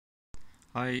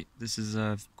Hi, this is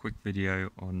a quick video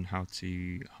on how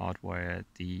to hardwire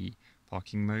the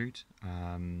parking mode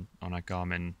on a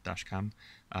Garmin dashcam.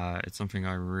 It's something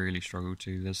I really struggle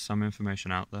to. There's some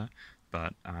information out there,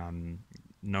 but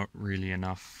not really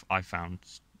enough, I found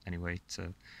anyway,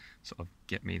 to sort of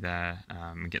get me there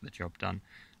and get the job done.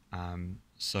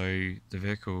 So the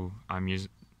vehicle I'm using,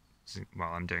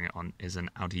 well, I'm doing it on, is an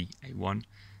Audi A1.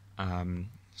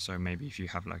 So maybe if you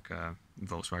have like a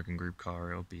Volkswagen group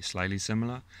car, it'll be slightly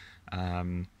similar.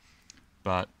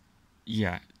 But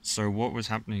yeah, so what was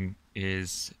happening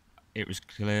is it was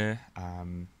clear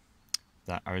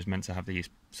that I was meant to have these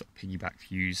sort of piggyback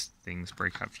fuse things,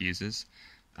 breakout fuses,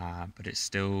 but it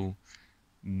still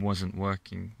wasn't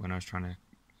working when I was trying to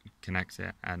connect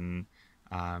it. And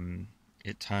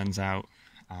it turns out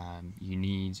you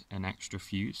need an extra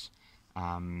fuse,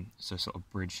 so sort of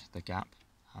bridge the gap.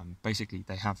 Basically,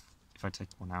 they have, if I take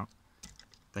one out,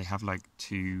 they have like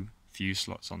 2 fuse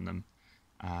slots on them,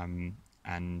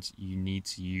 and you need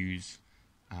to use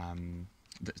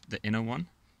the inner one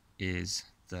is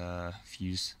the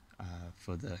fuse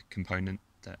for the component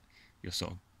that you're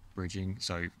sort of bridging.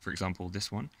 So, for example, this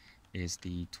one is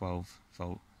the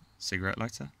 12-volt cigarette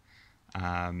lighter,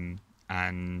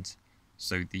 and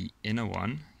so the inner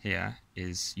one here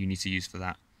is you need to use for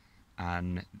that,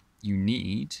 and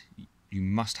you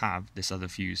must have this other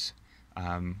fuse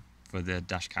for the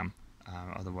dash cam,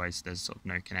 otherwise there's sort of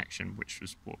no connection, which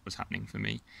was what was happening for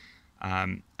me.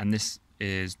 And this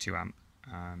is 2 amp,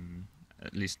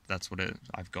 at least that's what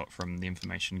I've got from the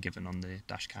information given on the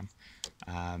dash cam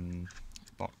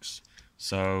box.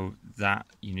 So that,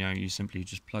 you simply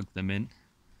just plug them in,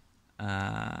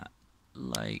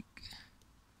 like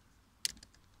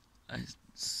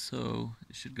so.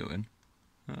 It should go in.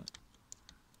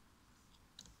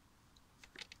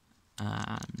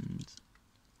 And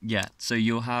yeah, so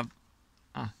you'll have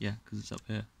because it's up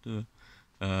here,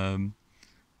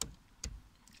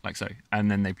 like so,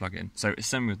 and then they plug in. So it's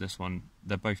same with this one.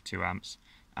 They're both 2 amps.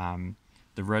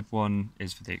 The red one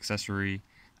is for the accessory,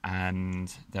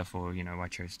 and therefore I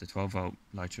chose the 12-volt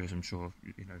lighter, as I'm sure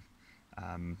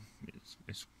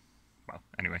it's well,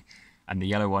 anyway. And the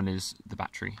yellow one is the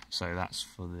battery, so that's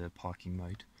for the parking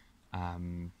mode.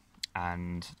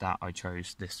 And that I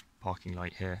chose this parking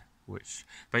light here, which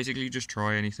basically just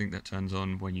try anything that turns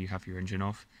on when you have your engine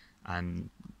off, and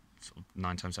sort of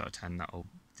 9 times out of 10 that'll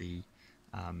be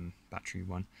the battery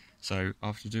one. So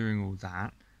after doing all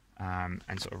that,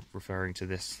 and sort of referring to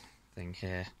this thing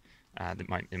here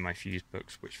in my fuse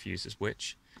books, which fuse is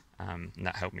which, and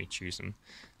that helped me choose them.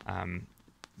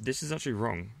 This is actually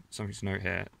wrong, something to note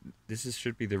here. This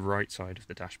should be the right side of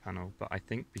the dash panel, but I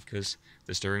think because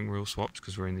the steering wheel swaps,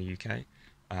 because we're in the UK,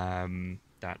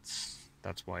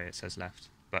 that's why it says left,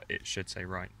 but it should say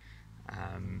right.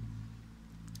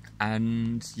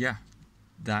 And yeah,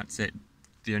 that's it.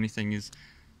 The only thing is,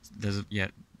 there's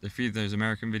a few of those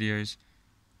American videos,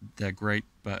 they're great,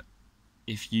 but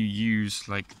if you use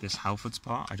like this Halfords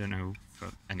part, I don't know for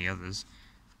any others,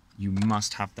 you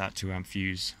must have that 2 amp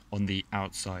fuse on the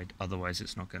outside, otherwise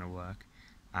it's not going to work.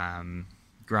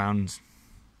 Ground,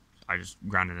 I just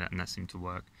grounded it and that seemed to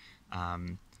work.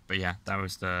 But yeah, that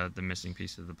was the missing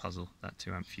piece of the puzzle, that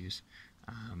 2 amp fuse.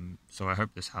 So I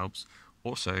hope this helps.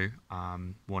 Also,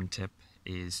 one tip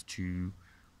is to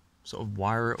sort of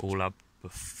wire it all up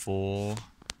before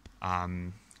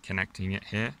connecting it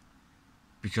here,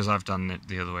 because I've done it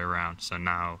the other way around, so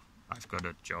now I've got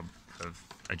a job of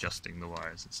adjusting the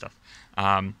wires and stuff.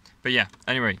 But yeah,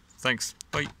 anyway, thanks,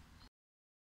 bye.